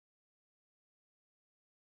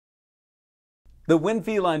The Winn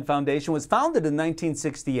Feline Foundation was founded in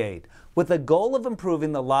 1968 with the goal of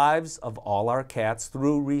improving the lives of all our cats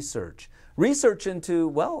through research. Research into,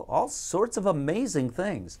 well, all sorts of amazing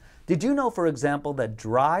things. Did you know, for example, that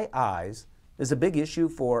dry eyes is a big issue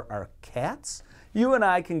for our cats? You and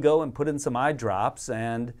I can go and put in some eye drops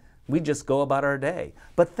and we just go about our day.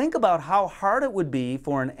 But think about how hard it would be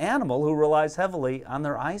for an animal who relies heavily on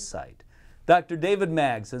their eyesight. Dr. David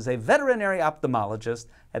Maggs is a veterinary ophthalmologist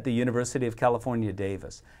at the University of California,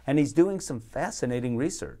 Davis, and he's doing some fascinating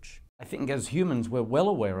research. I think as humans we're well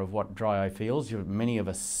aware of what dry eye feels. Many of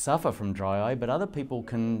us suffer from dry eye, but other people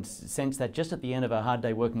can sense that just at the end of a hard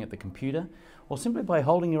day working at the computer, or simply by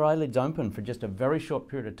holding your eyelids open for just a very short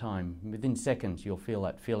period of time. Within seconds you'll feel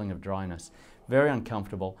that feeling of dryness. Very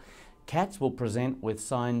uncomfortable. Cats will present with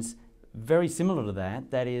signs very similar to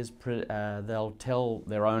that. That is, they'll tell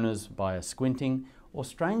their owners by a squinting or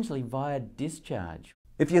strangely via discharge.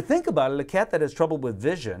 If you think about it, a cat that has trouble with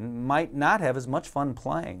vision might not have as much fun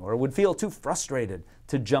playing or would feel too frustrated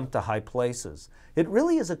to jump to high places. It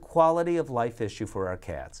really is a quality of life issue for our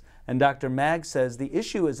cats, and Dr. Maggs says the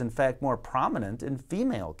issue is in fact more prominent in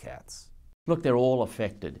female cats. Look, they're all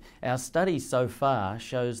affected. Our study so far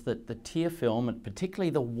shows that the tear film, and particularly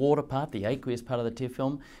the water part, the aqueous part of the tear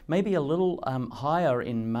film, may be a little higher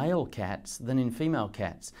in male cats than in female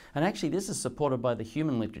cats. And actually this is supported by the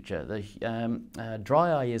human literature. The dry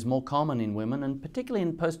eye is more common in women, and particularly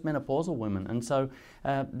in postmenopausal women. And so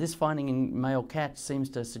this finding in male cats seems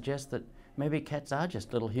to suggest that maybe cats are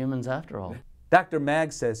just little humans after all. Dr.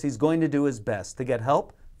 Maggs says he's going to do his best to get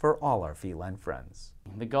help for all our feline friends.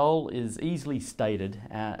 The goal is easily stated.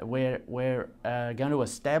 We're going to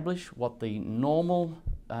establish what the normal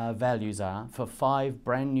values are for 5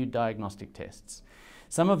 brand new diagnostic tests.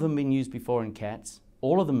 Some of them have been used before in cats,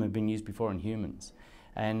 all of them have been used before in humans.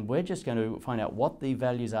 And we're just going to find out what the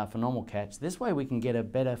values are for normal cats. This way we can get a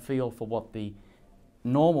better feel for what the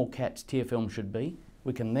normal cat's tear film should be.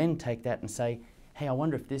 We can then take that and say, hey, I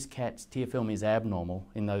wonder if this cat's tear film is abnormal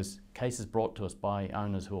in those cases brought to us by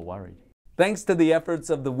owners who are worried. Thanks to the efforts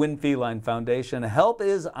of the Winn Feline Foundation, help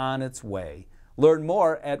is on its way. Learn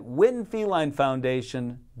more at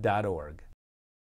winnfelinefoundation.org.